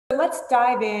Let's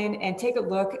dive in and take a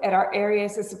look at our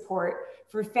areas of support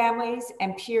for families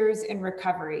and peers in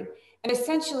recovery. And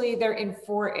essentially, they're in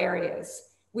 4 areas.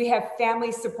 We have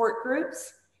family support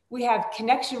groups, we have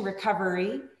connection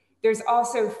recovery, there's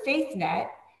also FaithNet,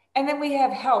 and then we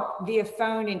have help via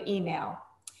phone and email.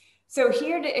 So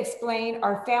here to explain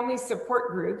our family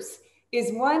support groups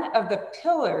is one of the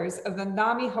pillars of the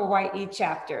NAMI Hawaii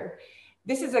chapter.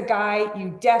 This is a guy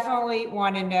you definitely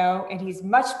want to know, and he's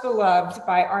much beloved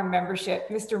by our membership,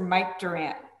 Mr. Mike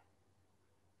Durant.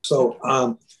 So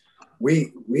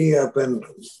we have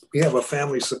a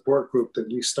family support group that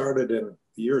we started in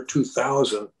the year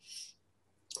 2000.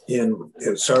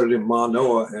 It started in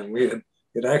Manoa, and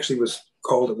it actually was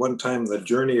called at one time the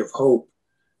Journey of Hope,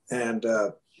 and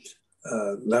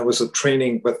that was a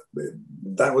training, but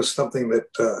that was something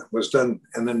that was done,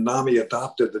 and then NAMI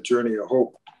adopted the Journey of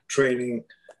Hope training,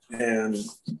 and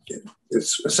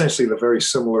it's essentially the very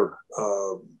similar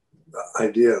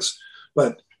ideas.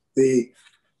 But the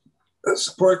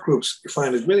support groups, you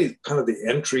find, is really kind of the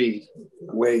entry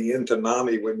way into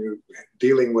NAMI when you're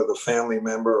dealing with a family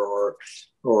member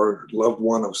or loved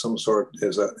one of some sort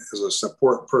as a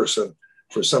support person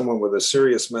for someone with a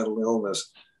serious mental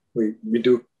illness. We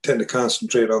do tend to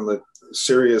concentrate on the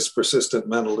serious, persistent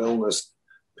mental illness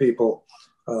people,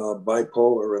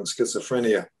 bipolar and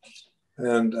schizophrenia.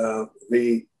 And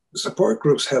the support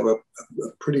groups have a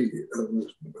pretty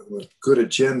good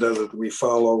agenda that we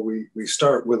follow. We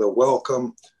start with a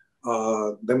welcome,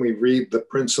 then we read the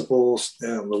principles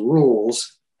and the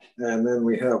rules, and then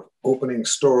we have opening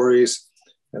stories.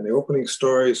 And the opening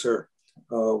stories are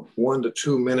 1 to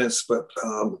 2 minutes, but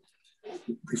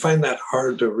we find that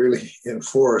hard to really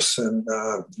enforce. And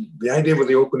the idea with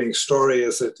the opening story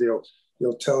is that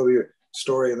you'll tell your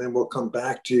story and then we'll come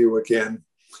back to you again.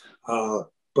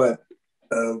 But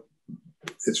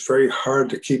it's very hard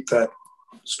to keep that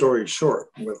story short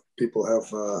when people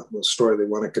have a story they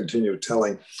want to continue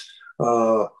telling.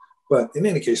 But in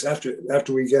any case,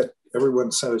 after we get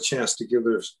everyone's had a chance to give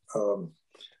their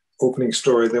opening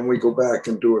story, then we go back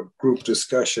and do a group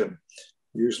discussion,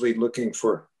 usually looking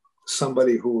for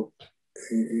somebody who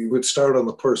you would start on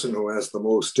the person who has the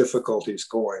most difficulties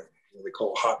going. They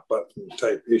call hot button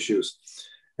type issues.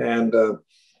 And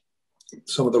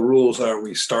some of the rules are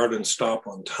we start and stop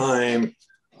on time,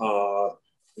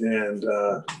 and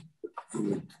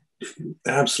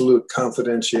absolute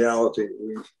confidentiality.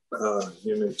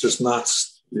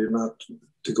 You're not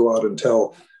to go out and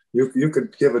tell. You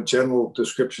could give a general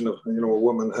description of, a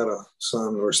woman had a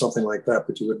son or something like that,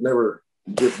 but you would never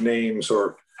give names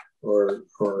or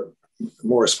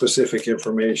more specific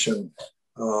information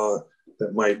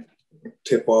that might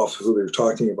tip off who they're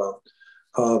talking about.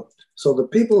 So the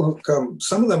people who come,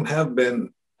 some of them have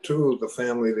been to the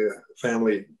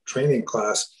family training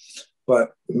class,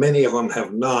 but many of them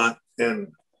have not,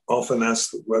 and often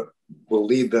that's what will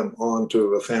lead them on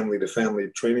to the family-to-family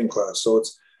training class. So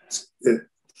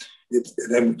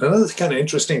and another kind of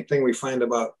interesting thing we find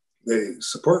about the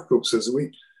support groups is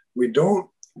we don't.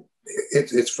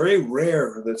 It's very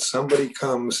rare that somebody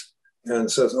comes and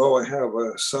says, "Oh, I have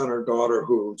a son or daughter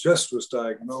who just was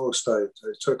diagnosed. I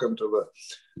took them to the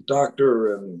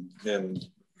doctor, and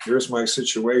here's my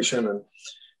situation."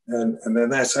 And then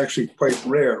that's actually quite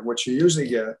rare. What you usually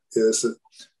get is that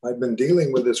I've been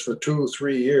dealing with this for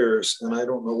 2-3 years, and I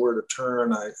don't know where to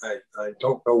turn. I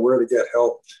don't know where to get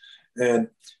help, and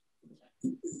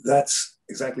that's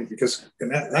exactly because, and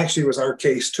that actually was our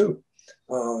case too.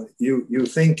 You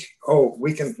think, oh,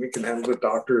 we can handle the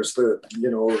doctors. There's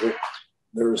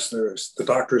the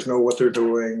doctors know what they're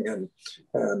doing, and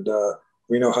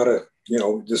we know how to.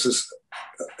 This is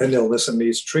an illness and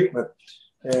needs treatment.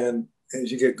 And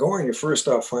as you get going, you first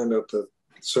off find out the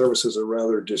services are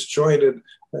rather disjointed,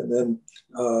 and then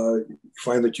you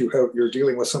find that you're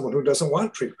dealing with someone who doesn't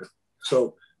want treatment.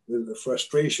 So the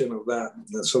frustration of that,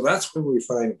 and so that's where we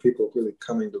find people really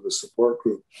coming to the support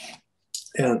group.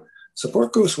 And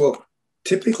support groups will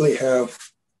typically have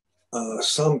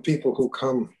some people who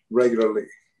come regularly,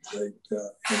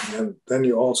 and then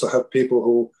you also have people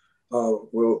who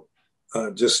will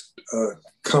just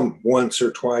come once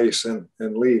or twice and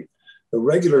leave. The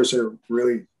regulars are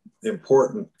really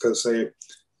important because they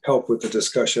help with the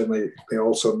discussion. They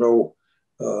also know,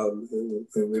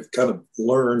 they've kind of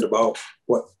learned about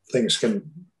what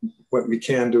we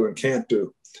can do and can't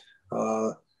do.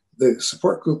 The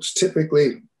support groups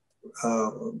typically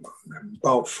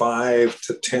about 5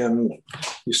 to 10.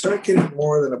 You start getting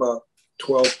more than about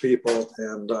 12 people,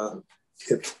 and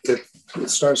it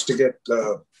starts to get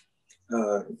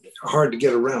hard to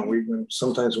get around.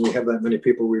 Sometimes when we have that many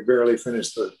people, we barely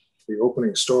finish the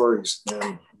opening stories,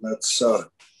 and that's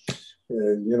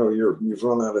you know, you've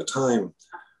run out of time.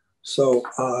 So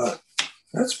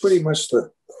that's pretty much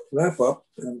the wrap up,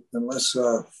 unless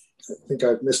I think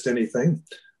I've missed anything.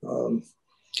 So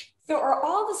are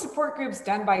all the support groups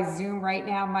done by Zoom right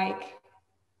now, Mike?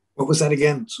 What was that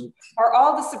again? Are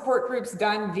all the support groups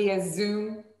done via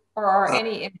Zoom, or are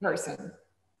any in person?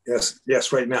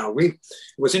 Yes, right now. It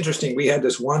was interesting. We had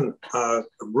this one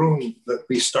room that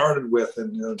we started with,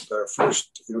 and our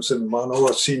first, it was in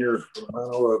Manoa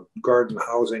Garden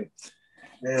Housing.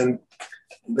 And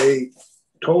they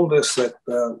told us that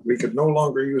we could no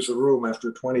longer use the room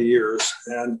after 20 years.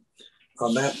 And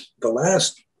on that, the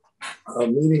last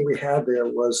meeting we had there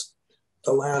was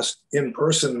the last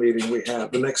in-person meeting we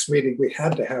had. The next meeting we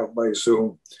had to have by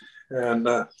Zoom. And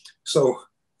so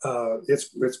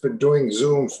it's been doing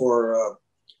Zoom for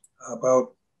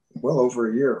about well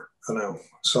over a year now.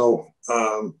 So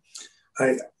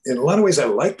in a lot of ways, I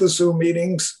like the Zoom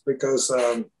meetings because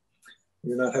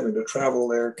you're not having to travel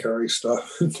there, carry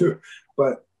stuff.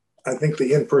 But I think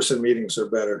the in-person meetings are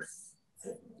better.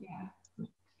 Yeah.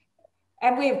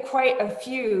 And we have quite a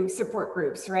few support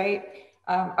groups, right?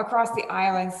 Across the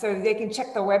island, so they can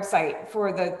check the website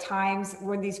for the times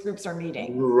when these groups are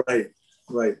meeting. Right.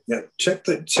 Yeah. Check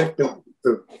the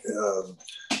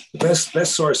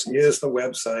best source is the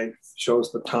website.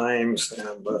 Shows the times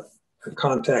and the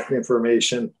contact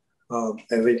information,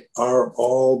 and they are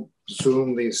all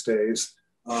Zoom these days,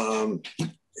 and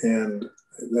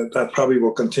that probably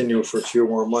will continue for a few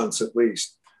more months at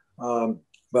least.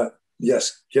 But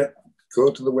yes,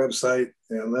 go to the website,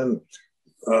 and then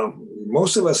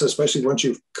most of us, especially once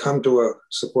you've come to a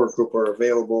support group, are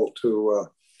available to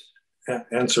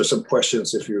answer some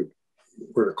questions if you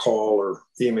were to call or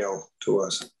email to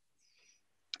us.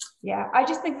 Yeah, I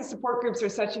just think the support groups are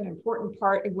such an important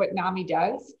part of what NAMI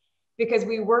does, because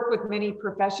we work with many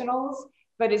professionals,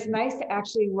 but it's nice to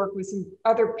actually work with some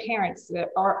other parents that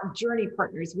are journey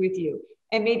partners with you,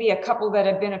 and maybe a couple that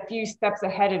have been a few steps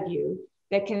ahead of you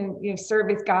that can, you know, serve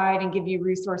as guide and give you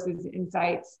resources,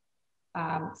 insights.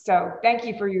 So thank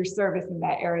you for your service in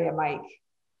that area, Mike.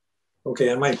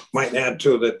 Okay, I might add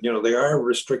too that, you know, they are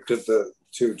restricted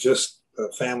to just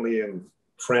family and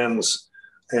friends,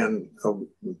 and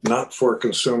not for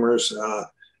consumers,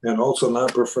 and also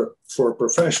not for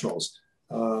professionals.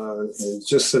 It's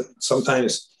just that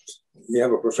sometimes you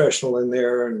have a professional in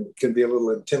there and it can be a little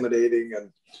intimidating,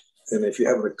 and if you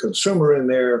have a consumer in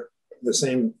there, the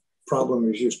same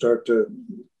problem is you start to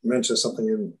mention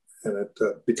something and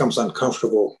it becomes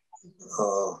uncomfortable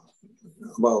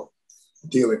about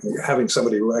having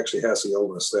somebody who actually has the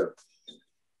illness there.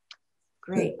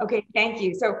 Great. Okay, thank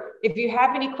you. So if you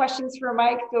have any questions for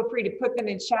Mike, feel free to put them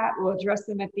in chat. We'll address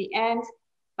them at the end.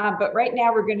 But right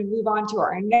now we're going to move on to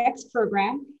our next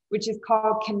program, which is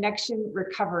called Connection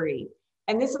Recovery.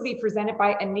 And this will be presented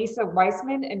by Anissa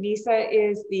Weissman. Anissa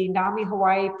is the NAMI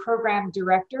Hawaii Program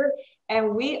Director,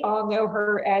 and we all know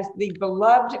her as the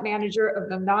beloved manager of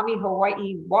the NAMI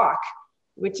Hawaii Walk,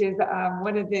 which is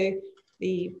one of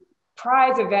the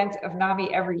prize events of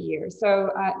NAMI every year. So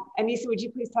Anissa, would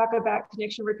you please talk about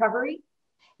Connection Recovery?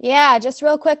 Yeah, just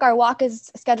real quick, our walk is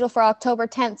scheduled for October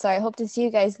 10th, so I hope to see you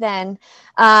guys then.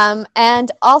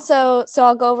 And also, so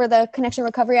I'll go over the Connection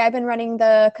Recovery. I've been running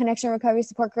the Connection Recovery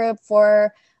support group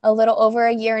for a little over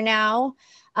a year now.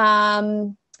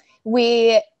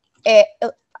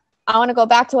 I want to go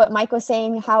back to what Mike was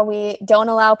saying, how we don't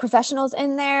allow professionals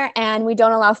in there and we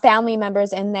don't allow family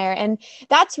members in there. And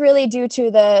that's really due to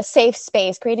the safe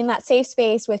space, creating that safe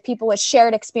space with people with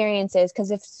shared experiences.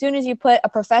 Because as soon as you put a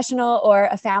professional or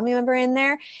a family member in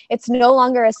there, it's no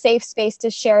longer a safe space to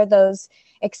share those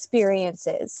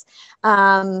experiences.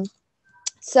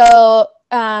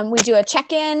 We do a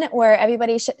check-in where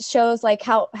everybody shows like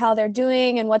how they're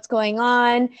doing and what's going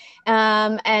on.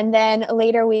 And then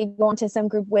later we go into some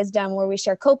group wisdom where we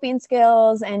share coping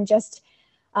skills and just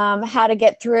how to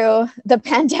get through the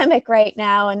pandemic right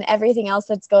now and everything else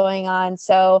that's going on.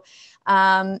 So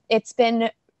it's been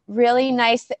really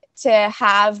nice to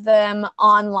have them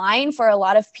online for a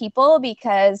lot of people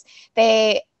because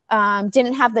they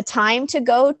didn't have the time to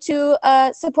go to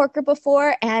a support group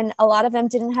before, and a lot of them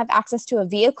didn't have access to a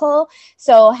vehicle.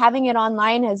 So having it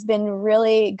online has been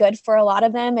really good for a lot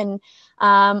of them, and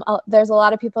there's a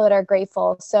lot of people that are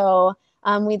grateful. So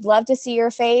we'd love to see your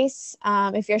face.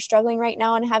 If you're struggling right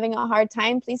now and having a hard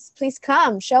time, please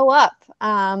come, show up.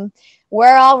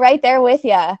 We're all right there with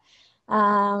you.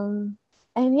 And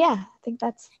yeah, I think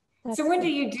that's so when do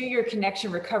you do your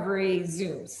Connection Recovery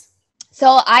Zooms?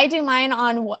 So I do mine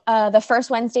on the first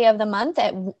Wednesday of the month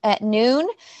at noon.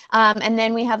 And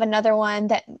then we have another one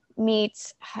that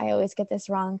meets, I always get this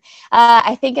wrong.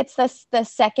 I think it's the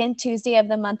second Tuesday of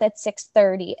the month at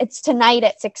 6:30. It's tonight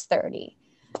at 6:30.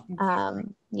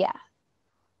 Yeah.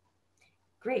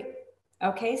 Great.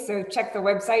 Okay, so check the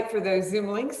website for those Zoom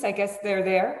links. I guess they're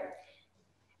there.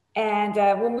 And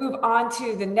we'll move on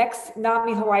to the next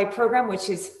NAMI Hawaii program, which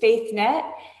is FaithNet.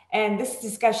 And this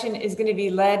discussion is going to be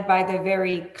led by the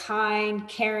very kind,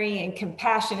 caring, and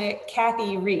compassionate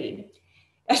Kathy Reed.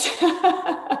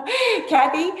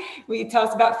 Kathy, will you tell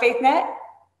us about FaithNet?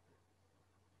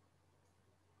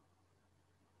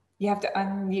 You have to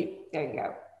unmute. There you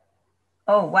go.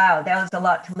 Oh, wow. That was a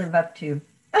lot to live up to.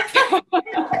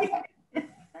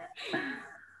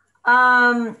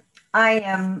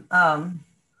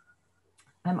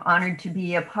 I'm honored to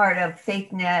be a part of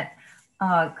FaithNet.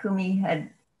 Kumi had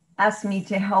asked me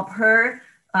to help her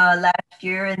last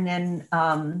year, and then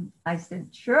I said,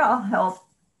 sure, I'll help.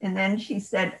 And then she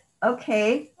said,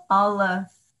 okay, can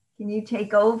you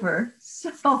take over?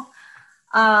 So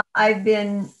I've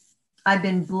been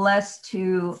blessed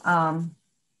to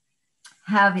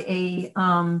have a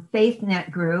FaithNet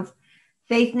group.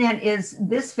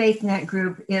 This FaithNet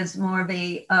group is more of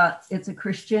a, it's a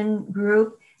Christian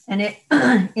group, and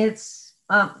it's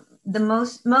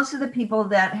most of the people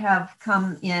that have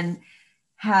come in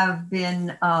have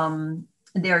been,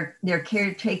 they're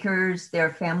caretakers,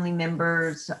 they're family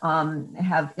members,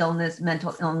 have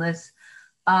mental illness.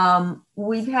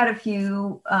 We've had a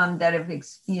few that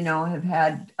have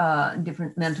had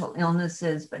different mental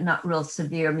illnesses, but not real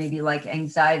severe, maybe like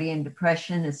anxiety and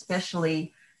depression,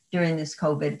 especially during this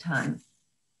COVID time.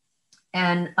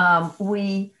 And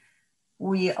we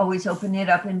always open it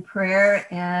up in prayer,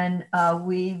 and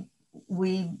we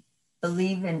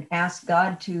believe and ask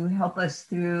God to help us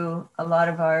through a lot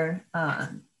of our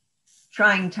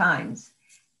trying times.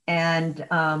 And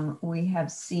we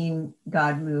have seen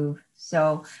God move.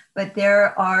 So, but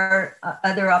there are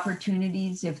other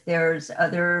opportunities. If there's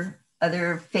other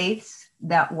faiths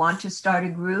that want to start a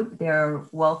group, they're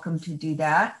welcome to do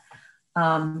that.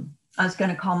 I was going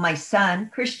to call my son,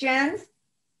 Christian,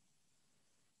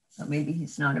 but maybe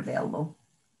he's not available.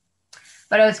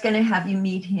 But I was going to have you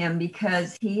meet him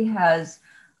because he has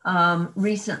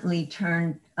recently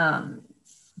turned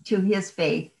to his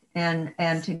faith and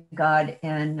to God,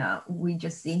 and we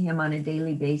just see him on a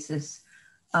daily basis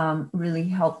really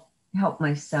help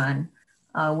my son.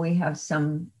 We have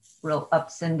some real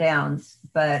ups and downs,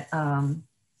 but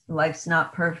life's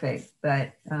not perfect.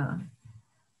 But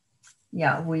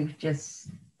yeah, we've just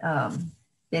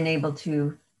been able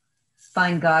to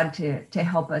find God to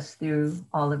help us through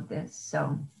all of this.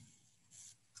 So,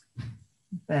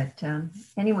 but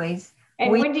anyways.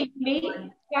 And when do you meet,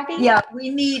 Kathy? Yeah, we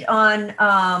meet on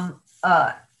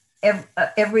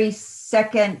every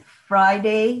second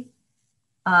Friday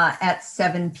at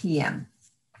 7 p.m.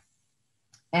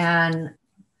 And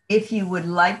if you would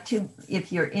like to,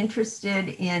 if you're interested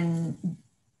in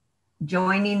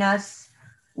joining us,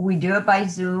 we do it by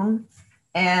Zoom,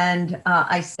 and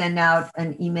I send out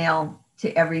an email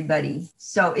to everybody.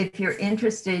 So if you're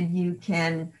interested, you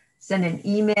can send an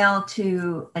email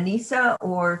to Anissa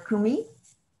or Kumi,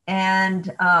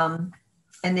 and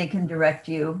they can direct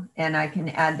you, and I can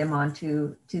add them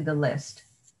onto the list.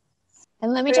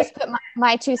 And let me just put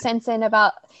my 2 cents in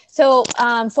about, so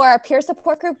for our peer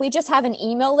support group, we just have an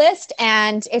email list.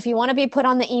 And if you want to be put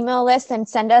on the email list, then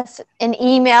send us an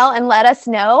email and let us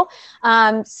know,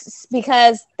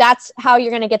 because that's how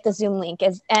you're going to get the Zoom link.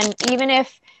 And even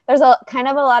if there's a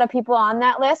lot of people on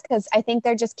that list, because I think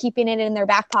they're just keeping it in their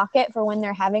back pocket for when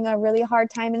they're having a really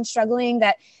hard time and struggling,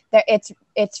 that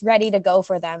it's ready to go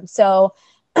for them. So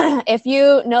if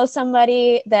you know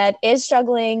somebody that is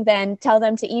struggling, then tell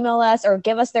them to email us or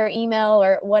give us their email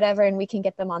or whatever, and we can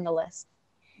get them on the list.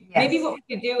 Yes. Maybe what we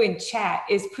could do in chat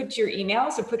is put your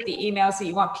emails, or put the emails that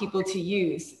you want people to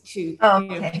use to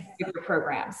your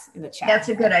programs in the chat. That's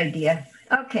a good idea.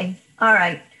 Okay. All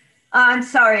right. I'm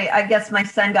sorry. I guess my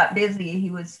son got busy.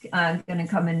 He was going to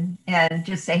come in and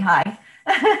just say hi.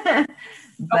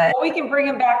 But we can bring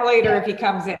him back later if he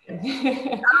comes in.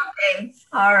 Okay.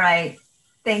 All right.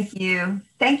 Thank you.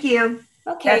 Thank you.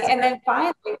 Okay. And then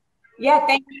finally,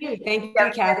 thank you. Thank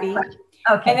you, Kathy.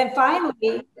 Okay. And then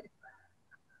finally,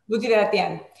 we'll do that at the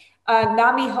end.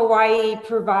 NAMI Hawaii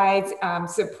provides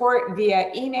support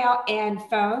via email and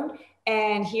phone.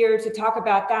 And here to talk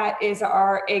about that is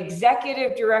our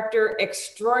Executive Director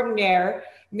Extraordinaire,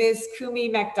 Ms. Kumi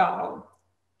McDonald.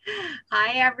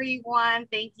 Hi, everyone.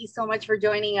 Thank you so much for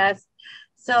joining us.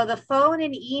 So the phone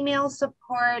and email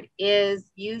support is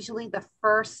usually the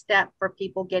first step for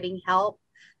people getting help.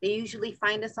 They usually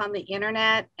find us on the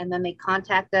internet and then they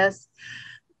contact us.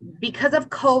 Because of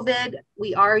COVID,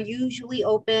 we are usually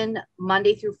open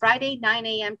Monday through Friday, 9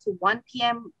 a.m. to 1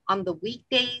 p.m. on the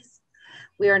weekdays.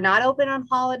 We are not open on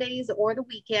holidays or the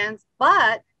weekends,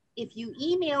 but if you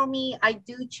email me, I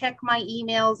do check my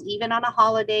emails, even on a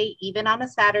holiday, even on a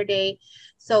Saturday.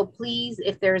 So please,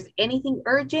 if there's anything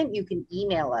urgent, you can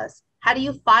email us. How do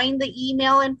you find the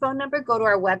email and phone number? Go to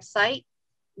our website,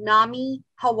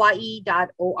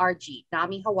 namihawaii.org,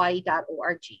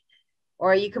 namihawaii.org.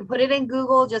 Or you can put it in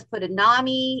Google, just put in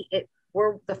NAMI.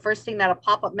 We're the first thing that'll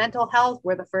pop up. Mental health,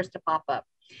 we're the first to pop up.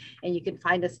 And you can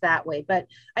find us that way. But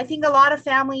I think a lot of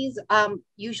families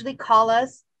usually call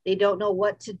us. They don't know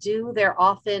what to do. They're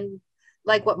often,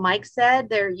 like what Mike said,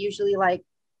 they're usually like,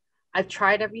 I've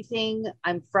tried everything.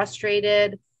 I'm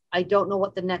frustrated. I don't know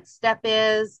what the next step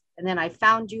is. And then I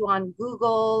found you on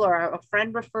Google, or a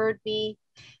friend referred me.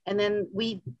 And then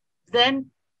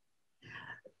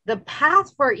the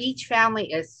path for each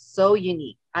family is so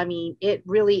unique. I mean, it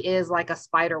really is like a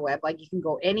spider web. Like you can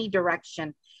go any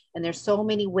direction, and there's so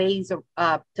many ways of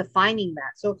to finding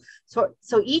that.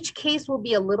 So each case will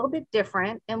be a little bit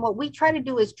different. And what we try to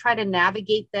do is try to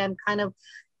navigate them, kind of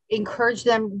encourage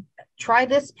them, try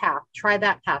this path, try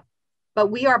that path. But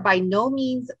we are by no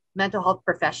means mental health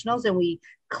professionals, and we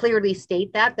clearly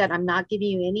state that I'm not giving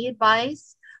you any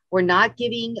advice. We're not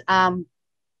giving.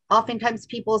 Oftentimes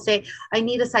people say, I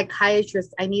need a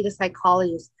psychiatrist, I need a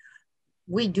psychologist.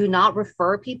 We do not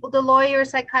refer people to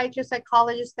lawyers, psychiatrists,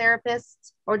 psychologists,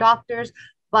 therapists, or doctors,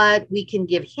 but we can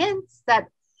give hints that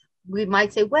we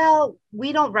might say, well,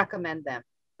 we don't recommend them.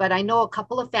 But I know a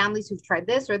couple of families who've tried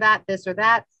this or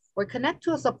that, or connect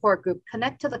to a support group,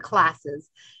 connect to the classes,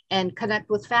 and connect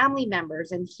with family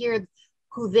members and hear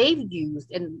who they've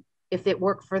used and if it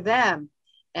worked for them.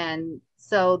 And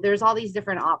so there's all these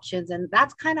different options, and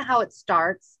that's kind of how it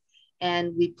starts.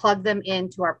 And we plug them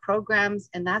into our programs,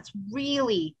 and that's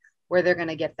really where they're going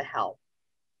to get the help.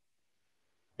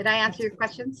 Did I answer your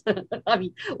questions? I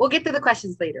mean, we'll get to the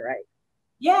questions later, right?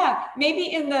 Yeah,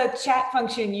 maybe in the chat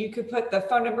function, you could put the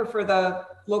phone number for the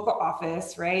local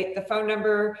office, right? The phone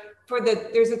number for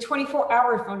there's a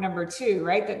 24-hour phone number too,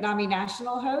 right? That NAMI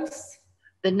National hosts.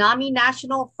 The NAMI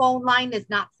National phone line is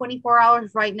not 24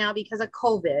 hours right now because of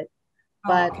COVID,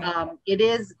 but it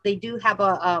is. They do have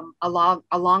a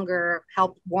longer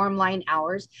help warm line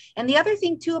hours. And the other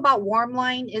thing too about warm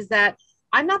line is that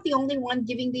I'm not the only one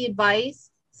giving the advice.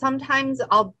 Sometimes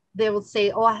they will say,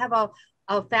 oh, I have a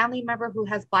family member who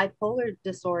has bipolar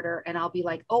disorder, and I'll be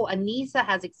like, oh, Anissa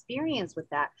has experience with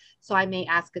that, so I may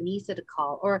ask Anissa to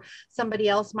call. Or somebody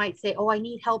else might say, oh, I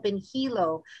need help in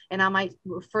Hilo, and I might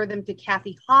refer them to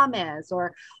Kathy James.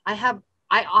 Or I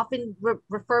often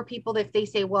refer people, if they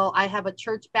say, well, I have a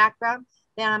church background,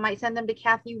 then I might send them to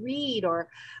Kathy Reed, or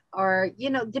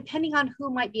depending on who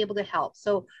might be able to help.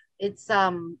 So it's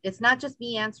not just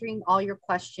me answering all your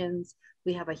questions.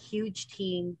 We have a huge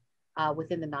team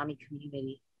within the NAMI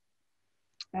community.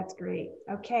 That's great.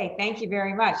 Okay, thank you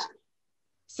very much.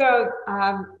 So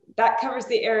that covers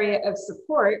the area of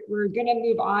support. We're going to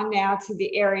move on now to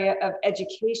the area of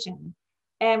education.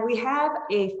 And we have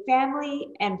a family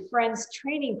and friends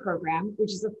training program,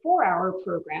 which is a 4-hour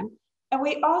program. And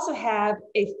we also have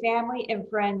a family and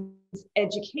friends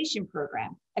education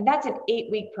program, and that's an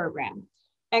 8-week program.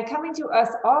 And coming to us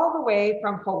all the way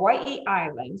from Hawaii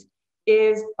Island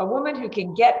is a woman who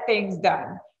can get things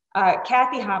done,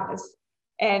 Kathy James,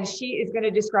 and she is going to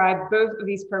describe both of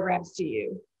these programs to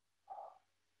you.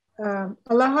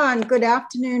 Aloha and good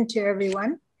afternoon to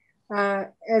everyone.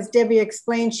 As Debbie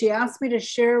explained, she asked me to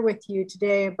share with you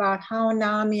today about how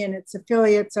NAMI and its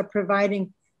affiliates are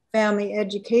providing family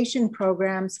education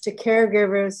programs to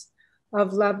caregivers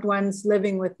of loved ones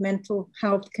living with mental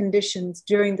health conditions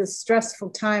during the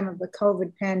stressful time of the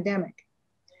COVID pandemic.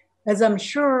 As I'm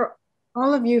sure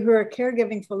all of you who are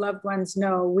caregiving for loved ones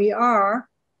know, we are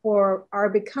or are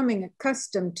becoming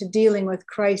accustomed to dealing with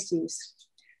crises.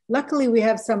 Luckily, we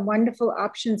have some wonderful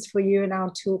options for you in our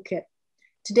toolkit.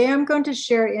 Today, I'm going to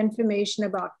share information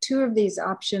about 2 of these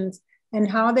options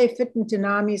and how they fit into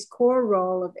NAMI's core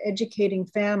role of educating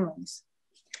families.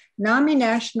 NAMI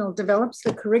National develops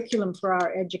the curriculum for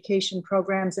our education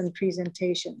programs and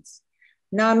presentations.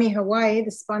 NAMI Hawaii,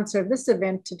 the sponsor of this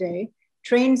event today,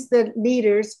 trains the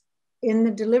leaders in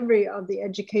the delivery of the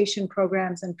education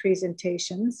programs and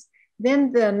presentations.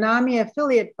 Then the NAMI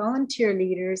affiliate volunteer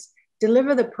leaders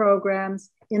deliver the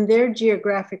programs in their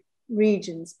geographic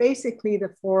regions, basically the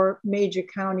 4 major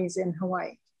counties in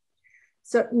Hawaii.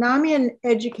 So NAMI and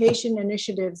education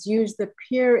initiatives use the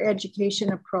peer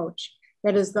education approach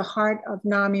that is the heart of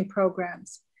NAMI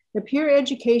programs. The peer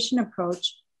education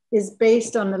approach is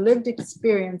based on the lived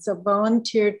experience of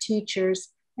volunteer teachers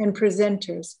and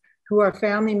presenters who are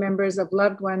family members of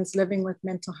loved ones living with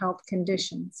mental health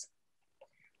conditions.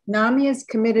 NAMI is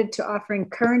committed to offering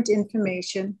current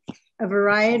information, a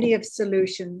variety of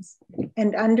solutions,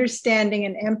 and understanding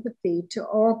and empathy to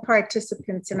all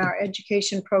participants in our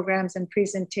education programs and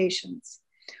presentations.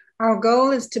 Our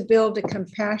goal is to build a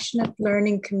compassionate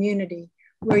learning community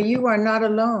where you are not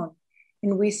alone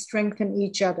and we strengthen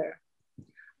each other.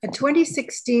 A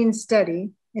 2016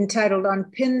 study entitled On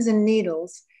Pins and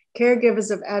Needles,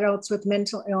 Caregivers of Adults with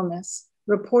Mental Illness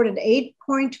reported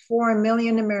 8.4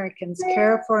 million Americans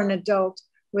care for an adult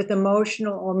with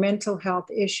emotional or mental health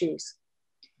issues.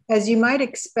 As you might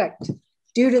expect,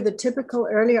 due to the typical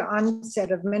earlier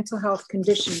onset of mental health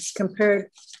conditions compared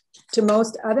to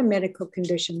most other medical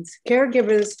conditions,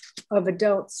 caregivers of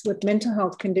adults with mental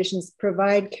health conditions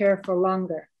provide care for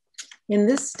longer. In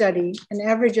this study, an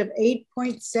average of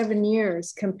 8.7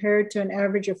 years compared to an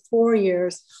average of 4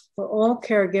 years for all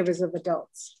caregivers of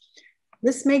adults.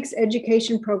 This makes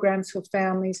education programs for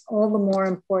families all the more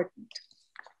important.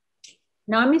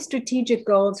 NAMI's strategic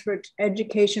goals for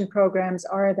education programs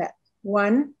are that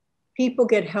 1, people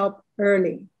get help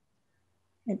early.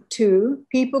 And 2,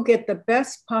 people get the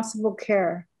best possible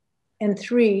care. And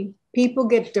 3, people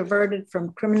get diverted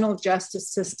from criminal justice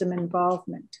system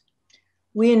involvement.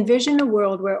 We envision a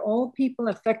world where all people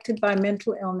affected by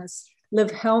mental illness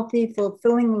live healthy,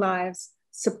 fulfilling lives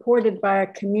supported by a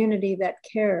community that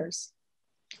cares.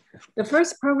 The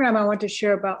first program I want to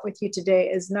share about with you today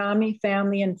is NAMI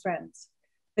Family and Friends.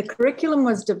 The curriculum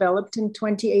was developed in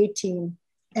 2018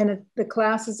 and the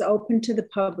class is open to the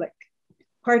public.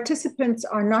 Participants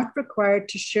are not required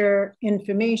to share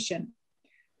information.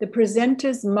 The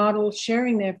presenters model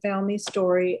sharing their family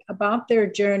story about their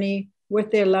journey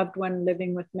with their loved one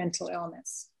living with mental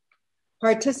illness.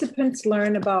 Participants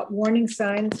learn about warning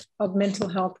signs of mental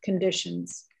health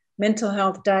conditions, mental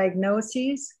health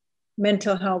diagnoses,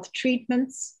 mental health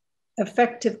treatments,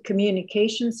 effective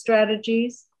communication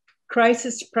strategies,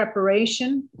 crisis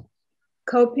preparation,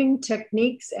 coping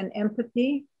techniques and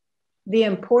empathy, the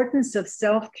importance of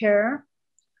self-care,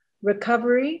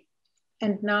 recovery,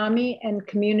 and NAMI and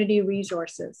community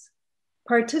resources.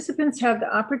 Participants have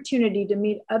the opportunity to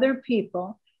meet other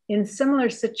people in similar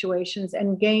situations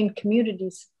and gain community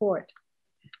support.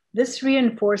 This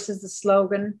reinforces the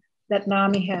slogan that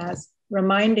NAMI has,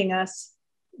 reminding us,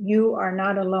 you are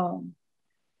not alone.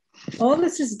 All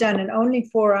this is done in only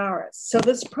 4 hours. So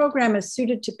this program is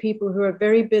suited to people who are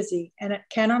very busy and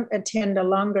cannot attend a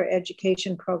longer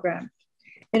education program.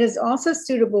 It is also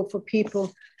suitable for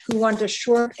people who want a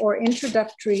short or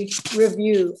introductory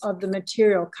review of the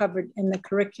material covered in the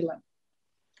curriculum.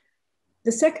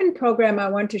 The second program I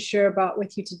want to share about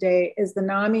with you today is the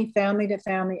NAMI Family to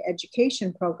Family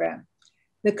Education Program.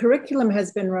 The curriculum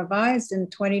has been revised in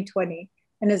 2020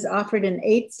 and is offered in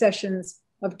 8 sessions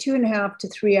of 2.5 to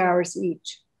 3 hours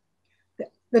each.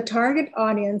 The target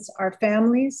audience are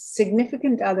families,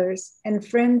 significant others, and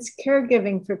friends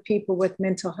caregiving for people with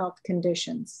mental health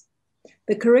conditions.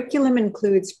 The curriculum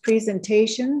includes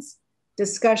presentations,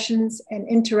 discussions, and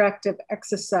interactive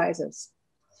exercises.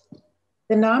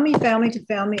 The NAMI Family to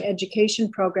Family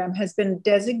Education Program has been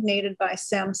designated by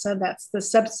SAMHSA, that's the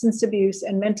Substance Abuse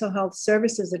and Mental Health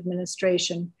Services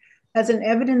Administration, as an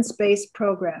evidence-based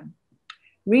program.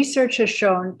 Research has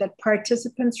shown that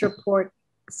participants report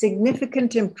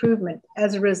significant improvement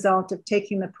as a result of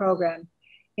taking the program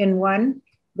in 1,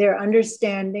 their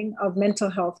understanding of mental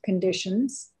health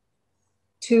conditions,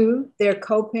 2, their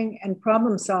coping and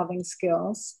problem-solving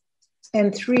skills,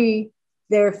 and 3,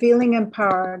 they're feeling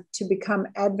empowered to become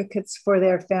advocates for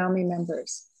their family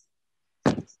members.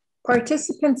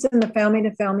 Participants in the Family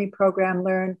to Family program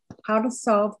learn how to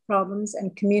solve problems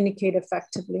and communicate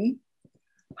effectively,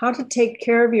 how to take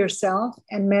care of yourself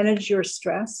and manage your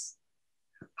stress,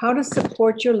 how to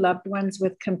support your loved ones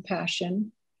with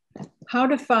compassion, how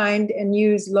to find and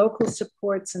use local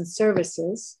supports and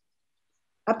services,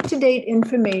 up-to-date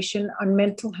information on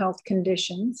mental health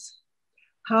conditions,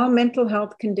 how mental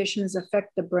health conditions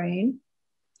affect the brain,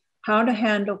 how to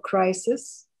handle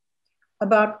crisis,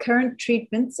 about current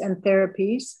treatments and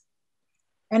therapies,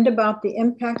 and about the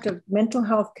impact of mental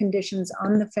health conditions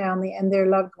on the family and their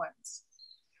loved ones.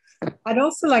 I'd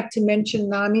also like to mention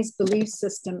NAMI's belief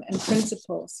system and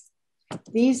principles.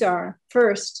 These are,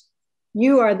 first,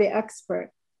 you are the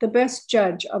expert, the best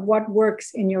judge of what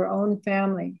works in your own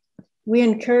family. We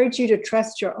encourage you to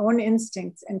trust your own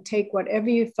instincts and take whatever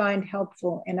you find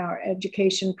helpful in our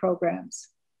education programs.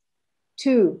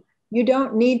 2, you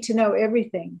don't need to know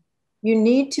everything. You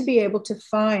need to be able to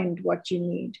find what you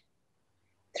need.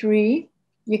 3,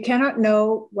 you cannot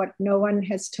know what no one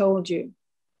has told you.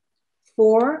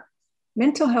 4,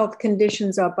 mental health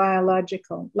conditions are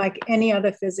biological, like any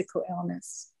other physical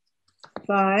illness.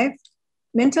 5,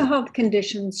 mental health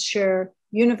conditions share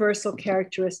universal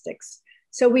characteristics.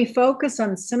 So we focus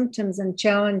on symptoms and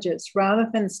challenges rather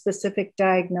than specific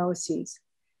diagnoses.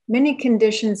 Many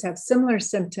conditions have similar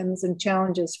symptoms and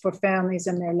challenges for families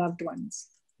and their loved ones.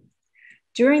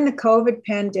 During the COVID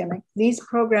pandemic, these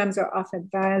programs are offered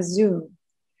via Zoom.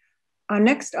 Our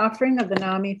next offering of the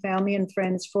NAMI Family and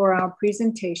Friends 4-hour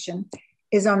presentation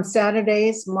is on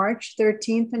Saturdays, March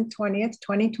 13th and 20th,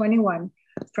 2021,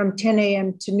 from 10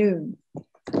 a.m. to noon.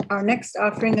 Our next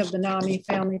offering of the NAMI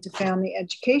Family to Family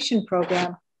Education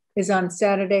Program is on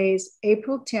Saturdays,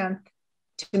 April 10th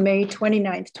to May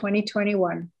 29th,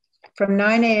 2021, from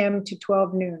 9 a.m. to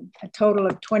 12 noon, a total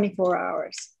of 24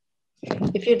 hours.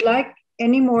 If you'd like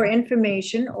any more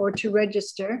information or to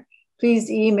register, please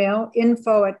email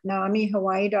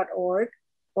info@namihawaii.org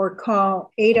or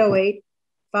call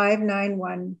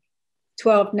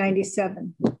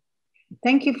 808-591-1297.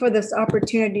 Thank you for this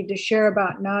opportunity to share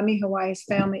about NAMI Hawaii's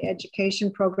Family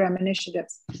Education Program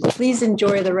initiatives. Please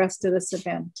enjoy the rest of this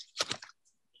event.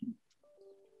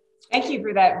 Thank you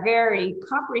for that very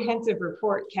comprehensive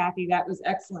report, Kathy. That was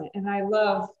excellent. And I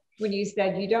love when you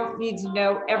said you don't need to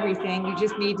know everything, you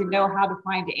just need to know how to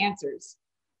find the answers.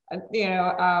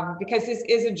 Because this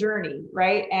is a journey,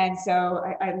 right? And so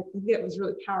I think it was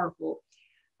really powerful.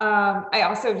 I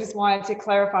also just wanted to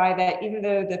clarify that even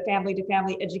though the Family to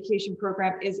Family Education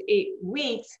Program is 8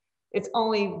 weeks, it's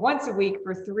only once a week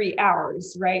for 3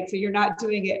 hours, right? So you're not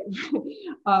doing it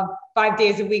 5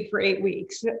 days a week for 8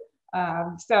 weeks.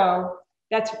 So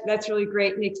that's really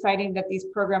great and exciting that these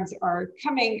programs are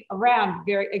coming around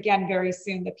very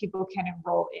soon that people can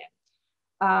enroll in.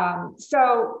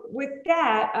 So with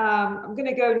that, I'm going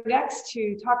to go next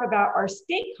to talk about our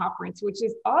state conference, which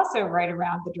is also right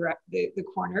around the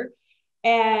corner.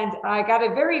 And I got a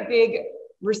very big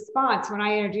response when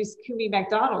I introduced Kumi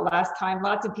McDonald last time,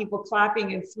 lots of people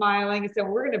clapping and smiling. And so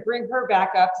we're going to bring her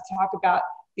back up to talk about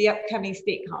the upcoming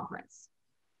state conference.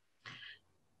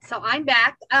 So I'm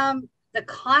back. The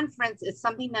conference is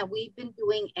something that we've been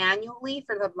doing annually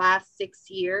for the last 6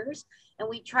 years. And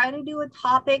we try to do a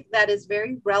topic that is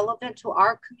very relevant to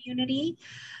our community.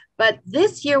 But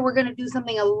this year we're going to do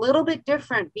something a little bit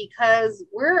different because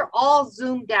we're all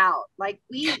zoomed out. Like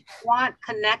we want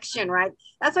connection, right?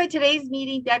 That's why today's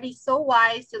meeting, Debbie's so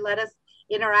wise to let us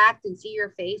interact and see your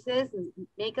faces and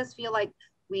make us feel like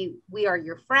we are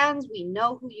your friends. We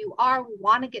know who you are. We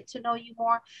want to get to know you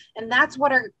more. And that's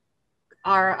what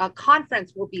our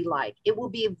conference will be like. It will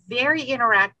be very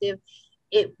interactive.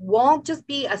 It won't just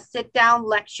be a sit down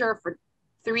lecture for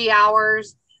 3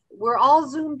 hours. We're all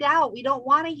zoomed out. We don't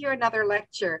want to hear another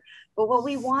lecture, but what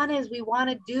we want is we want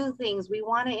to do things. We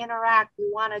want to interact. We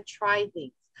want to try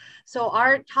things. So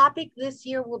our topic this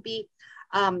year will be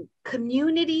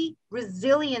community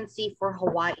resiliency for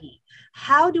Hawaii.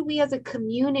 How do we as a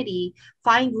community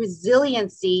find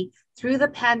resiliency through the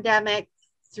pandemic,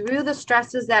 through the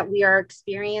stresses that we are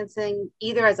experiencing,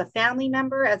 either as a family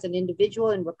member, as an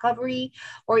individual in recovery,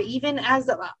 or even as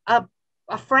a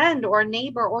friend or a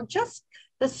neighbor, or just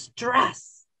the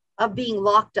stress of being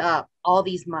locked up all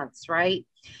these months, right?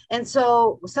 And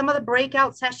so some of the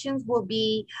breakout sessions will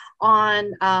be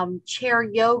on chair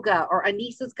yoga, or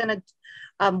Anissa's gonna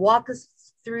walk us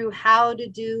through how to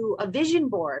do a vision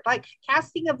board, like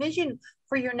casting a vision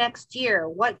for your next year.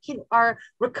 What can our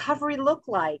recovery look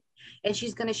like? And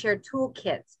she's going to share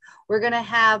toolkits. We're going to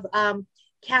have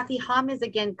Kathy Hamas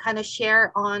again kind of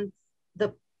share on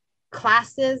the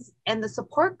classes and the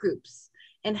support groups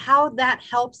and how that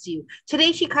helps you.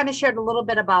 Today, she kind of shared a little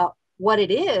bit about what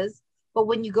it is, but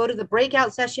when you go to the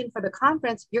breakout session for the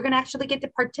conference, you're going to actually get to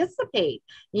participate.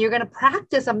 And you're going to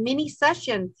practice a mini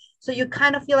session. So you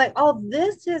kind of feel like, oh,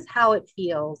 this is how it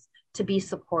feels to be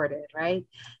supported, right?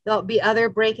 There'll be other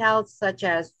breakouts such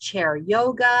as chair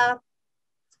yoga,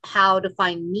 how to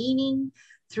find meaning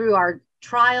through our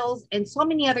trials, and so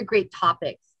many other great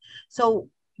topics. So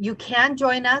you can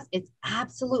join us. It's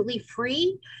absolutely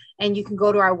free. And you can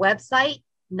go to our website,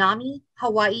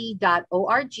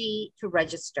 namihawaii.org, to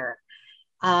register.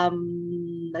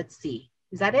 Let's see.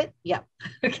 Is that it? Yeah.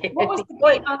 Okay. What was the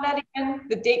date on that again?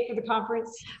 The date for the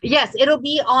conference? Yes, it'll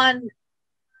be on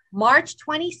March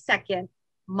 22nd,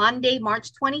 Monday,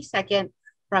 March 22nd,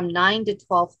 from 9 to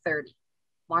 12:30.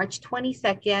 March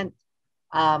 22nd,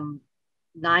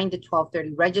 9 to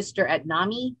 12:30. Register at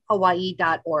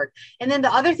namihawaii.org. And then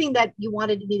the other thing that you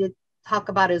wanted me to talk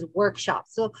about is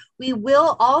workshops. So we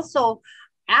will also,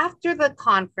 after the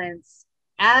conference,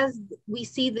 as we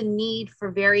see the need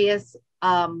for various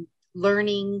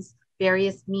learnings,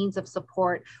 various means of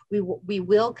support. We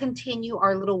will continue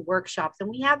our little workshops, and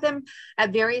we have them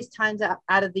at various times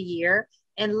out of the year.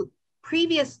 And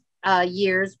previous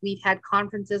years, we've had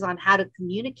conferences on how to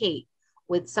communicate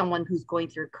with someone who's going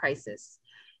through a crisis,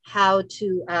 how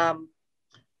to,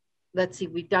 let's see,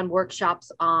 we've done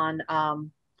workshops on,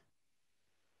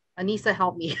 Anissa,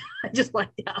 help me, I just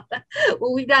blanked out.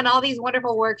 Well, we've done all these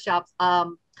wonderful workshops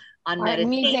on meditation.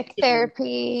 Music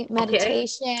therapy,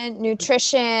 meditation,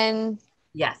 nutrition.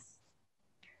 Yes.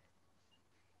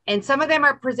 And some of them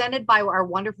are presented by our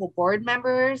wonderful board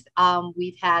members.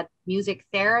 We've had music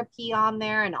therapy on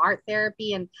there and art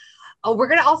therapy. And we're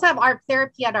going to also have art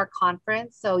therapy at our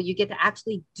conference. So you get to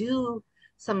actually do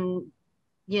some,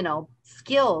 you know,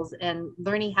 skills and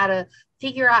learning how to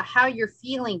figure out how you're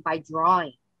feeling by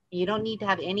drawing. You don't need to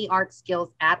have any art skills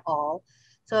at all.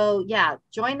 So yeah,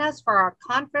 join us for our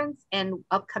conference and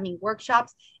upcoming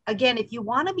workshops. Again, if you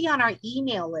want to be on our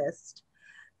email list,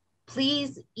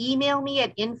 please email me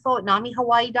at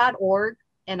info@namihawaii.org,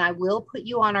 and I will put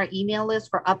you on our email list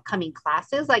for upcoming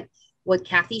classes, like what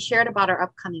Kathy shared about our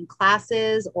upcoming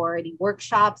classes or any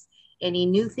workshops, any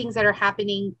new things that are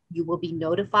happening, you will be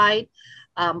notified.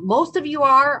 Most of you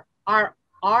are on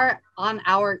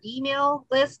our email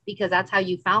list because that's how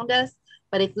you found us.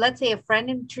 But if, let's say, a friend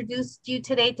introduced you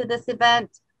today to this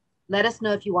event, let us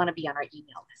know if you want to be on our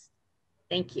email list.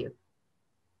 Thank you.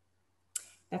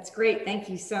 That's great. Thank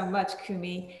you so much,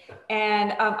 Kumi.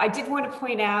 And I did want to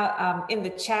point out in the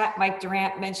chat, Mike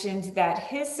Durant mentioned that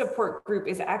his support group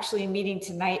is actually meeting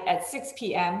tonight at 6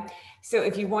 p.m. So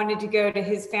if you wanted to go to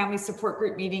his family support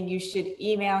group meeting, you should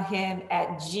email him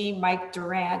at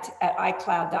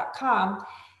gmikedurant@icloud.com.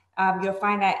 You'll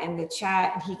find that in the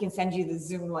chat, and he can send you the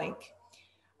Zoom link.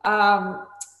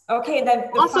 Okay, then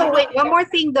also wait, one more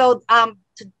thing though, to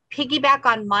piggyback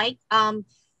on Mike,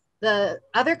 the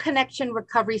other Connection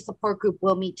Recovery Support Group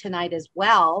will meet tonight as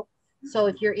well. So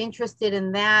if you're interested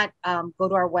in that, go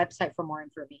to our website for more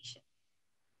information.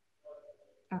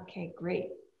 Okay, great.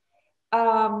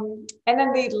 And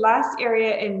then the last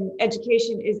area in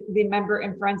education is the Member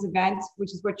and Friends event,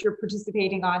 which is what you're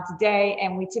participating on today.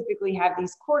 And we typically have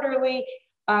these quarterly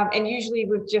and usually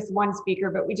with just one speaker,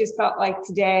 but we just felt like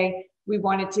today we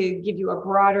wanted to give you a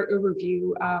broader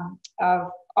overview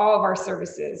of all of our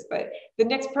services. But the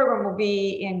next program will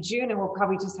be in June, and we'll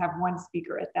probably just have one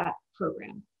speaker at that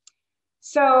program.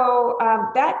 So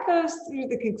that goes through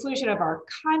the conclusion of our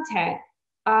content.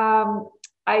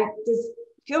 I just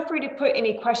feel free to put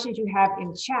any questions you have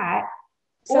in chat,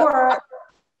 or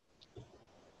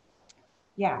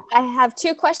yeah. I have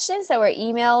two questions that were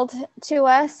emailed to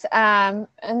us, and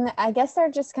I guess they're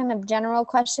just kind of general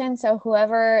questions. So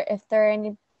whoever, if there are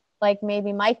any, like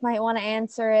maybe Mike might want to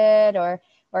answer it, or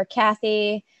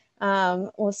Kathy,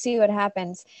 we'll see what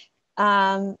happens.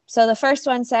 So the first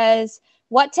one says,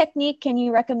 what technique can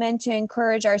you recommend to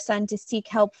encourage our son to seek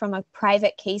help from a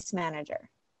private case manager?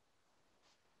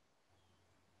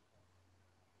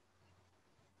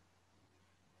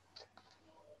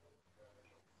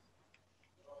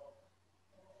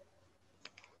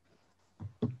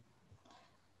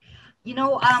 You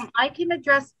know, I can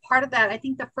address part of that. I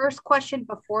think the first question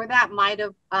before that might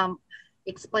have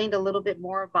explained a little bit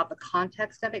more about the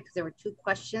context of it, because there were two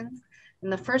questions.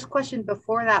 And the first question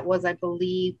before that was, I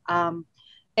believe,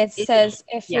 it says,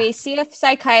 if we see a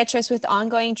psychiatrist with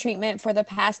ongoing treatment for the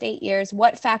past 8 years,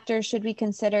 what factors should we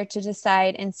consider to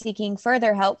decide in seeking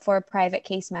further help for a private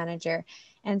case manager?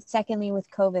 And secondly, with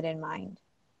COVID in mind.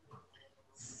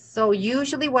 So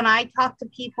usually when I talk to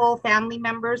people, family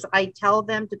members, I tell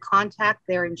them to contact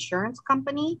their insurance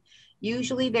company.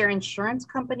 Usually their insurance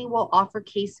company will offer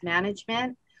case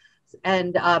management,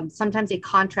 and sometimes they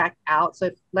contract out. So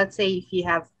if, let's say if you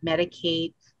have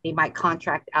Medicaid, they might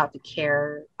contract out to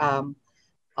Care,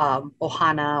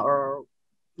 Ohana, or,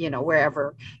 you know,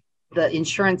 wherever the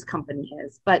insurance company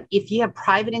is. But if you have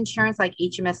private insurance like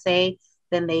HMSA,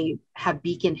 then they have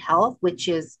Beacon Health, which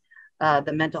is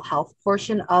the mental health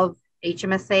portion of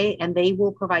HMSA, and they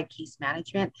will provide case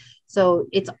management. So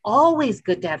it's always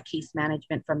good to have case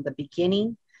management from the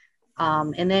beginning.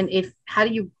 And then how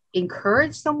do you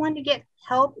encourage someone to get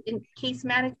help in case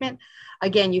management?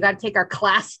 Again, you got to take our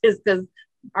classes, because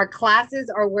our classes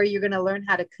are where you're going to learn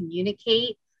how to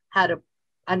communicate, how to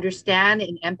understand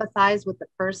and empathize with the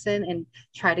person and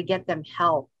try to get them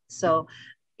help. So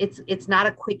it's not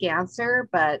a quick answer,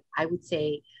 but I would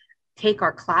say take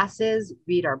our classes,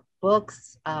 read our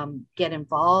books, get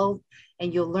involved,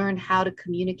 and you'll learn how to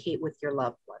communicate with your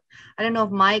loved one. I don't know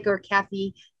if Mike or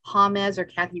Kathy James or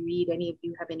Kathy Reed, any of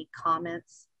you have any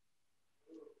comments?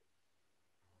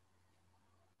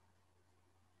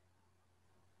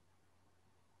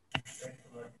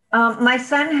 My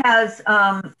son has,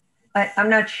 I'm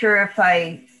not sure if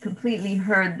I completely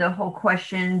heard the whole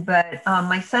question, but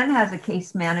my son has a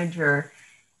case manager,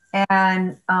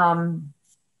 and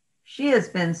she has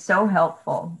been so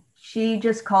helpful. She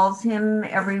just calls him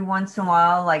every once in a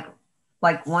while, like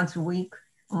once a week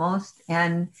almost,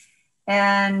 and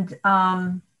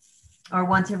or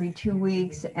once every 2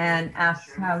 weeks, and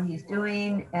asks how he's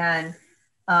doing, and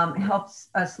helps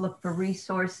us look for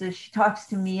resources. She talks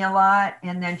to me a lot,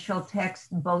 and then she'll text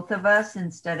both of us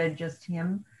instead of just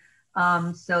him,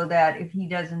 so that if he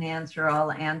doesn't answer,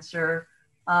 I'll answer.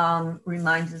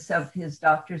 Reminds us of his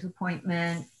doctor's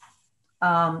appointment,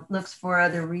 looks for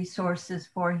other resources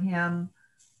for him.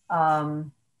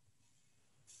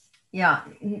 Yeah,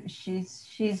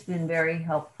 she's been very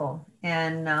helpful,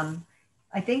 and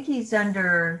I think he's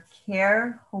under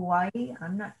Care Hawaii.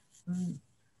 I'm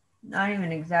not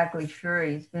even exactly sure.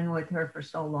 He's been with her for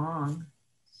so long,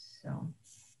 so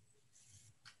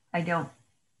I don't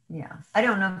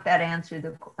know if that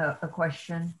answered a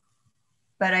question,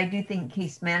 but I do think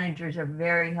case managers are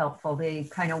very helpful. They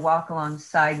kind of walk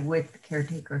alongside with the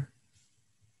caretaker.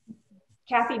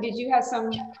 Kathy, did you have some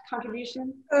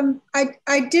contribution?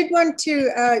 I did want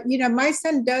to, my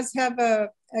son does have a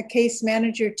case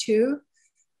manager too,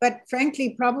 but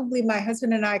frankly, probably my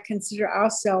husband and I consider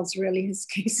ourselves really his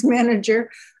case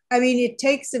manager. I mean, it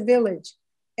takes a village.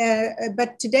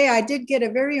 But today I did get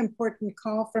a very important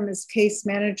call from his case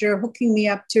manager, hooking me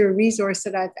up to a resource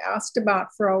that I've asked about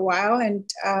for a while. And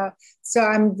so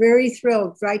I'm very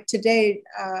thrilled right today.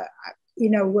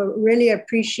 We'll really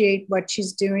appreciate what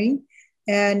she's doing.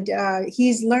 And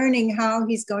he's learning how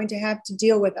he's going to have to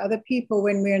deal with other people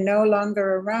when we're no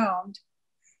longer around.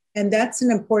 And that's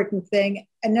an important thing.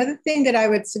 Another thing that I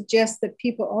would suggest that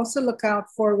people also look out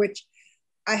for, which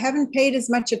I haven't paid as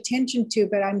much attention to,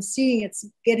 but I'm seeing it's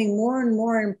getting more and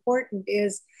more important,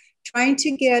 is trying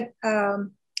to get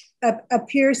a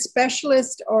peer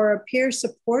specialist or a peer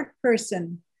support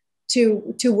person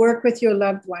to work with your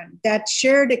loved one. That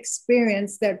shared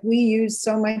experience that we use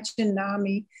so much in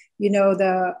NAMI,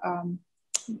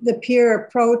 the peer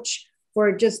approach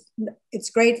for it's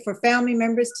great for family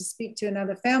members to speak to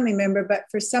another family member, but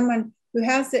for someone who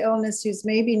has the illness, who's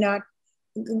maybe not,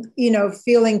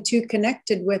 feeling too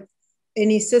connected with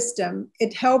any system,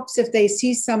 it helps if they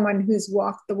see someone who's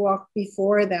walked the walk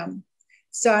before them.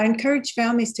 So I encourage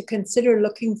families to consider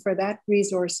looking for that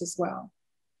resource as well.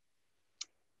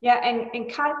 Yeah, and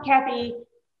Kathy,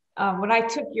 when I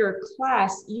took your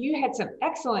class, you had some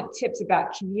excellent tips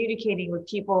about communicating with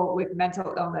people with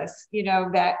mental illness,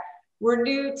 that were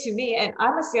new to me. And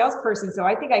I'm a salesperson, so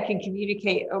I think I can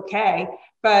communicate okay.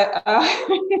 But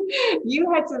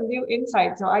you had some new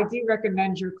insights, so I do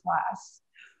recommend your class.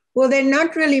 Well, they're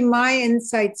not really my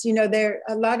insights. There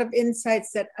are a lot of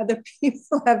insights that other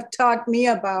people have taught me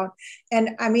about.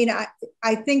 And I mean,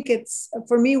 I think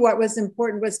for me, what was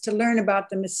important was to learn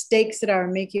about the mistakes that I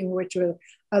was making, which were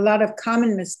a lot of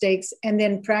common mistakes, and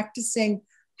then practicing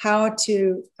how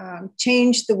to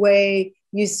change the way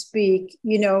you speak.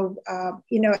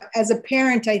 As a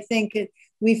parent, I think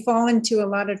we fall into a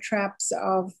lot of traps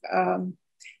of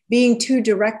being too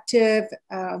directive,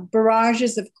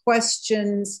 barrages of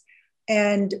questions.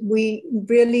 And we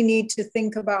really need to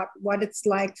think about what it's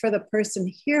like for the person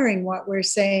hearing what we're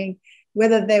saying,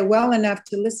 whether they're well enough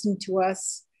to listen to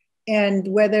us, and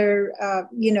whether,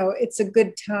 it's a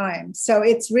good time. So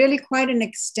it's really quite an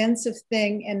extensive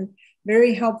thing and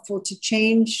very helpful to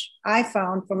change, I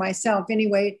found for myself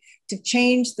anyway, to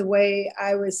change the way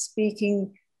I was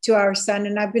speaking to our son.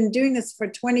 And I've been doing this for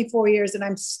 24 years, and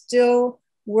I'm still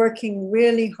working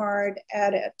really hard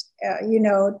at it,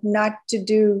 not to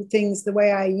do things the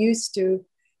way I used to.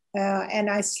 And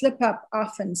I slip up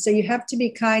often. So you have to be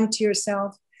kind to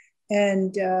yourself.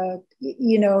 And,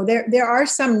 there are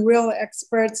some real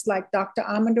experts like Dr.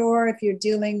 Amador, if you're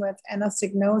dealing with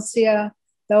anosognosia.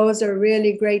 Those are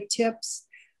really great tips.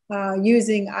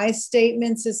 Using I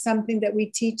statements is something that we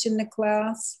teach in the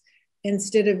class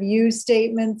instead of you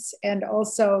statements, and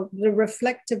also the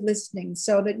reflective listening,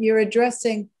 so that you're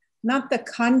addressing not the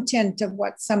content of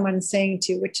what someone's saying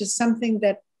to you, which is something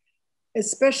that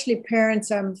especially parents,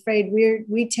 I'm afraid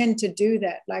we tend to do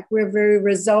that. Like, we're very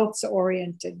results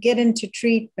oriented, get into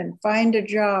treatment, find a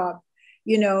job,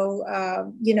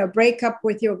 break up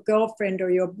with your girlfriend or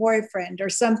your boyfriend or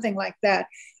something like that.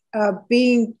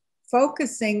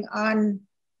 Focusing on,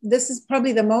 this is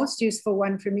probably the most useful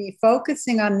one for me,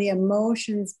 focusing on the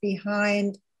emotions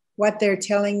behind what they're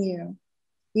telling you,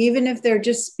 even if they're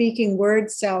just speaking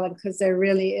word salad because they're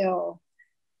really ill,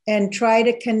 and try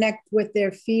to connect with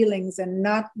their feelings and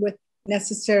not with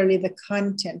necessarily the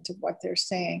content of what they're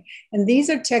saying. And these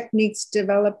are techniques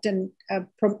developed and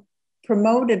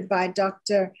promoted by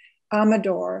Dr.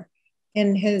 Amador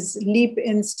in his LEAP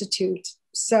Institute.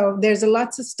 So there's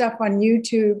lots of stuff on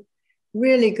YouTube,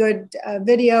 really good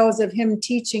videos of him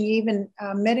teaching even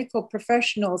medical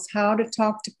professionals how to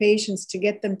talk to patients to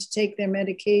get them to take their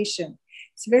medication.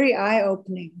 It's very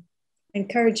eye-opening. I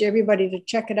encourage everybody to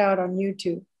check it out on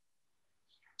YouTube.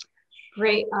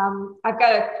 Great. I've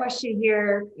got a question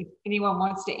here. If anyone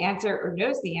wants to answer or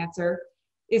knows the answer,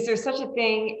 is there such a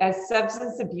thing as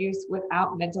substance abuse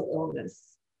without mental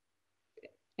illness?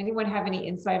 Anyone have any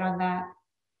insight on that?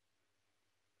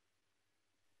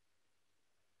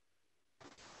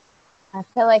 I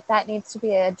feel like that needs to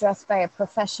be addressed by a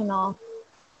professional.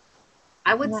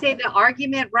 I would say the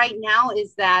argument right now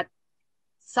is that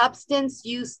substance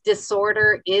use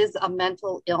disorder is a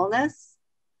mental illness,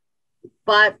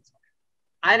 but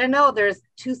I don't know, there's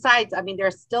two sides. I mean,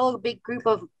 there's still a big group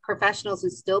of professionals who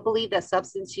still believe that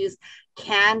substance use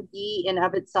can be in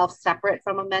of itself separate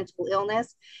from a mental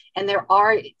illness. And there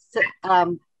are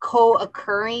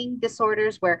co-occurring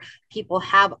disorders where people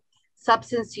have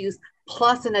substance use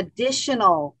plus an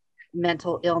additional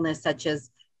mental illness, such as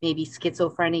maybe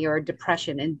schizophrenia or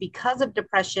depression. And because of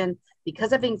depression,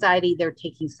 because of anxiety, they're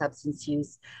taking substance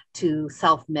use to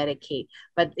self-medicate.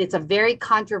 But it's a very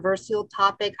controversial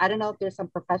topic. I don't know if there's some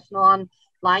professional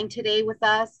online today with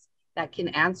us that can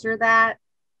answer that.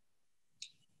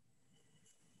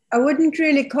 I wouldn't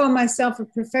really call myself a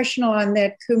professional on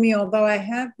that, Kumi, although I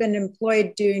have been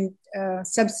employed doing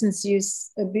substance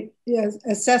use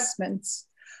assessments.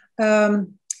 I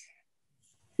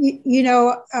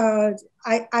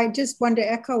just want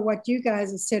to echo what you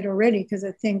guys have said already, because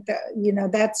I think that,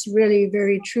 that's really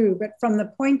very true. But from the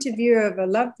point of view of a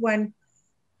loved one,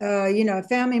 a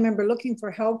family member looking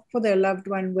for help for their loved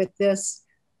one with this,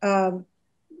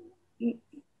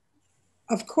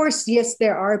 of course, yes,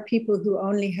 there are people who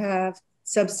only have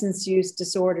substance use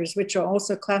disorders, which are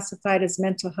also classified as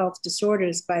mental health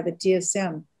disorders by the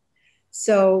DSM.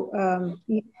 So,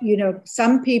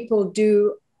 some people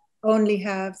do only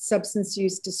have substance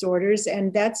use disorders.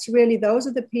 And that's really, those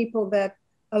are the people that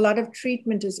a lot of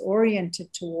treatment is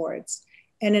oriented towards.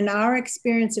 And in our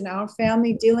experience, in our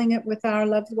family, dealing it with our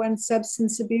loved one's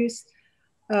substance abuse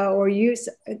or use,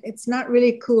 it's not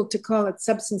really cool to call it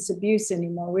substance abuse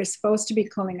anymore. We're supposed to be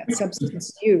calling it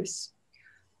substance use.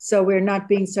 So we're not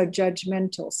being so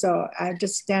judgmental. So I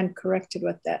just stand corrected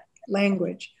with that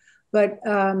language. But,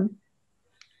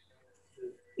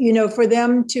 for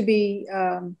them to be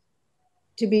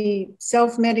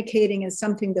self-medicating is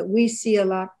something that we see a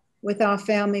lot with our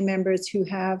family members who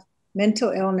have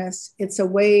mental illness. It's a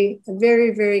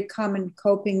very, very common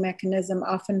coping mechanism,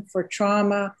 often for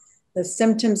trauma, the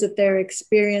symptoms that they're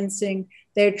experiencing.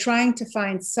 They're trying to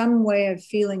find some way of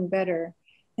feeling better.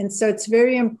 And so it's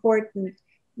very important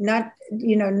not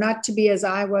to be, as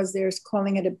I was, there's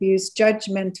calling it abuse,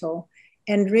 judgmental,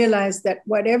 and realize that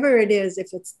whatever it is,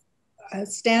 if it's a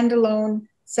standalone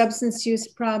substance use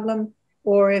problem,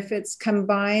 or if it's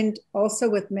combined also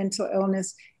with mental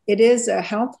illness, it is a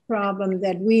health problem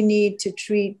that we need to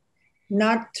treat,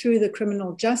 not through the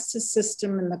criminal justice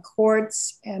system and the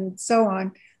courts and so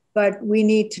on, but we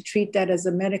need to treat that as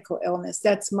a medical illness.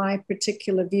 That's my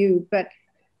particular view. But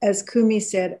as Kumi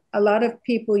said, a lot of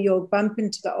people, you'll bump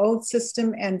into the old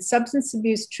system, and substance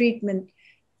abuse treatment,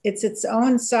 it's its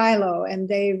own silo, and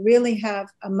they really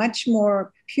have a much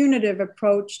more punitive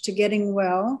approach to getting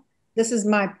well. This is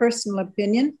my personal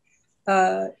opinion,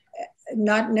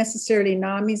 not necessarily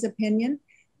NAMI's opinion.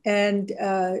 And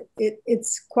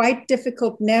it's quite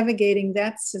difficult navigating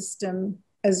that system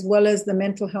as well as the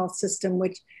mental health system,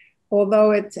 which, although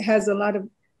it has a lot of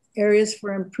areas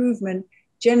for improvement,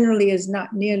 generally is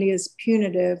not nearly as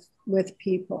punitive with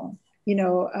people.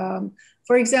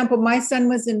 For example, my son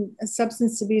was in a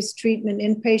substance abuse treatment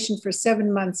inpatient for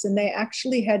 7 months, and they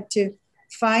actually had to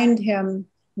find him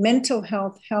mental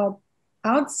health help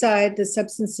outside the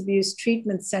substance abuse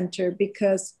treatment center,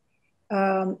 because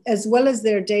as well as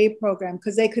their day program,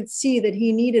 because they could see that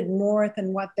he needed more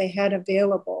than what they had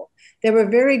available. They were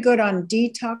very good on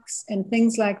detox and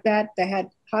things like that. They had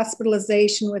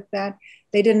hospitalization with that.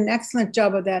 They did an excellent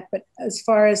job of that. But as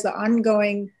far as the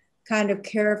ongoing kind of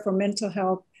care for mental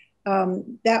health,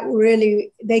 that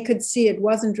really, they could see it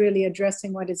wasn't really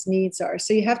addressing what his needs are.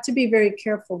 So you have to be very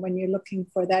careful when you're looking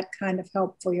for that kind of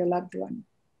help for your loved one.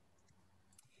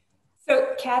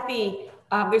 So Kathy,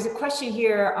 there's a question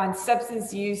here on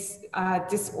substance use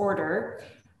disorder.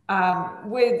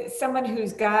 Would someone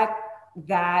who's got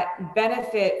that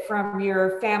benefit from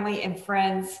your family and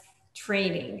friends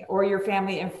training or your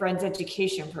family and friends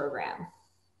education program?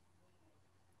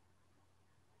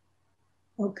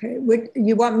 Okay,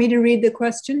 you want me to read the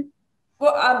question?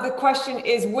 Well, the question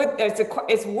is, would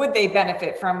they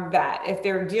benefit from that if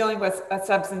they're dealing with a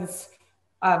substance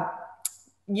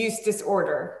use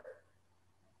disorder?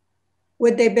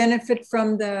 Would they benefit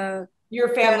from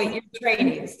your family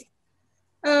trainings?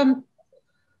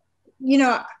 You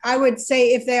know, I would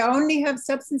say if they only have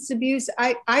substance abuse,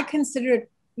 I consider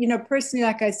it, you know, personally,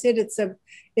 like I said,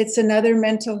 it's another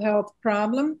mental health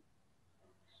problem.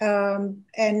 And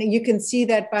you can see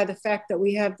that by the fact that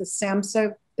we have the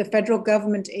SAMHSA, the federal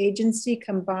government agency,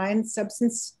 combined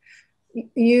substance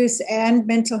use and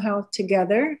mental health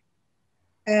together.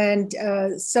 And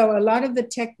so a lot of the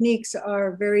techniques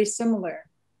are very similar.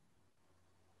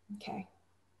 Okay.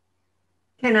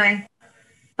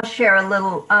 I'll share a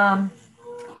little. I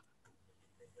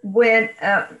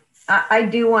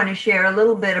do want to share a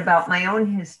little bit about my own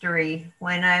history.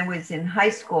 When I was in high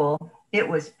school, it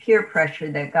was peer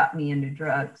pressure that got me into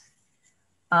drugs.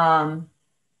 And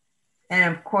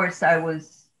of course, I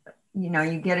was, you know,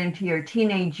 you get into your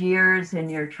teenage years and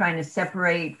you're trying to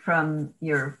separate from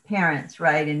your parents,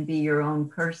 right, and be your own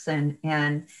person.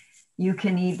 And you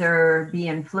can either be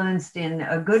influenced in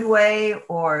a good way,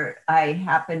 or I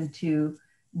happened to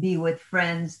be with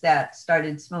friends that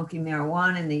started smoking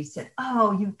marijuana and they said,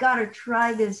 oh, you've got to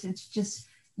try this. It's just,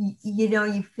 you know,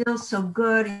 you feel so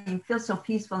good and you feel so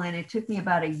peaceful. And it took me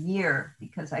about a year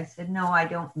because I said, no, I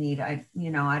don't I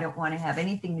don't want to have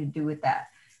anything to do with that,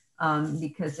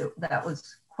 because that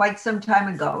was quite some time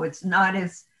ago. It's not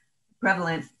as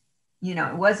prevalent, you know,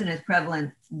 it wasn't as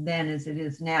prevalent then as it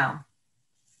is now.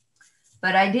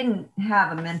 But I didn't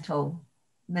have a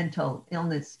mental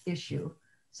illness issue.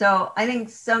 So I think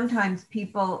sometimes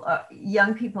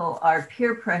young people are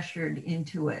peer pressured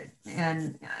into it.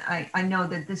 And I know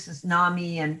that this is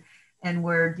NAMI and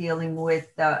we're dealing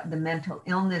with the mental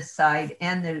illness side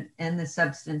and the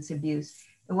substance abuse.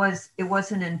 It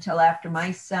wasn't until after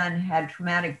my son had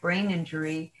traumatic brain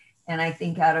injury, and I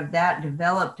think out of that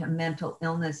developed a mental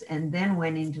illness and then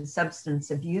went into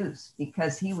substance abuse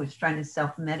because he was trying to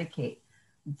self-medicate.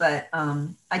 But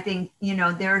I think, you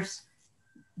know, there's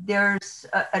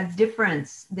a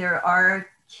difference. There are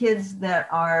kids that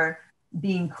are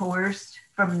being coerced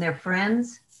from their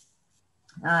friends,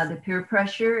 the peer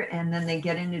pressure, and then they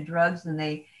get into drugs and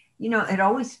they, you know, it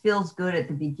always feels good at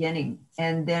the beginning.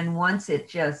 And then once it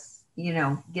just, you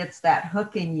know, gets that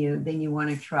hook in you, then you want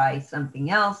to try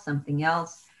something else,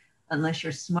 unless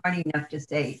you're smart enough to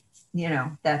say, you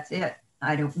know, that's it.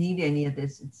 I don't need any of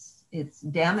this. It's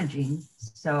damaging.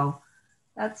 So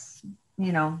that's,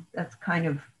 you know, that's kind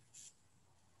of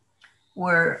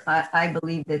where I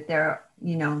believe that there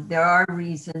are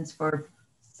reasons for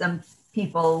some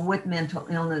people with mental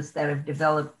illness that have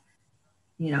developed,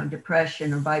 you know,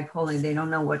 depression or bipolar. They don't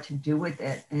know what to do with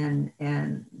it. And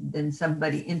then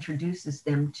somebody introduces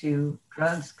them to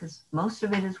drugs, because most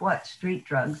of it is what? Street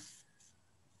drugs.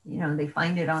 You know, they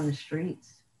find it on the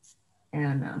streets.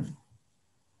 And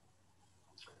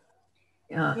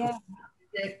yeah.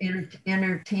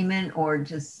 Entertainment or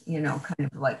just, you know, kind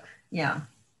of like, yeah.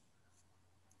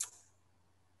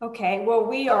 Okay, well,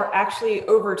 we are actually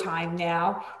over time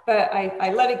now, but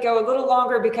I let it go a little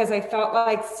longer because I felt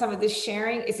like some of this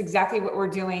sharing is exactly what we're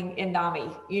doing in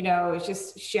NAMI. You know, it's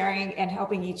just sharing and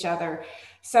helping each other.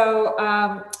 So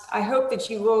I hope that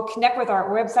you will connect with our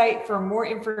website for more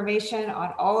information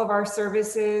on all of our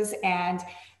services, and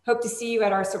hope to see you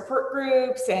at our support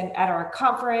groups and at our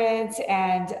conference.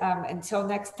 And until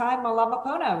next time, Malama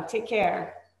Pono, take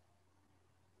care.